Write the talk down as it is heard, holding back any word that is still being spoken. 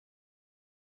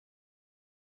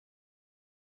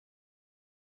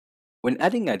When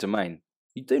adding a domain,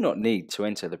 you do not need to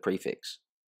enter the prefix.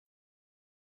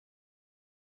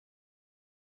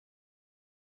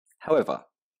 However,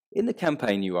 in the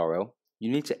campaign URL, you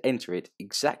need to enter it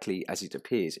exactly as it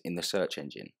appears in the search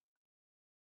engine.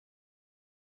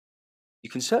 You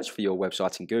can search for your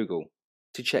website in Google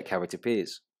to check how it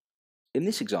appears. In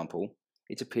this example,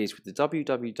 it appears with the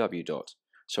www dot,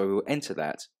 so we will enter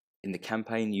that in the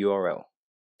campaign URL.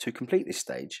 To complete this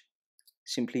stage,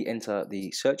 simply enter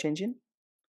the search engine,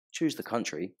 choose the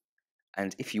country,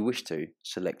 and if you wish to,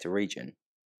 select a region.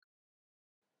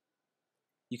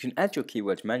 You can add your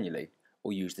keywords manually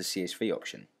or use the CSV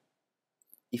option.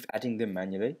 If adding them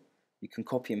manually, you can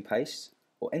copy and paste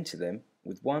or enter them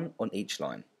with one on each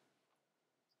line.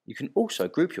 You can also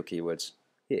group your keywords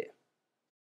here.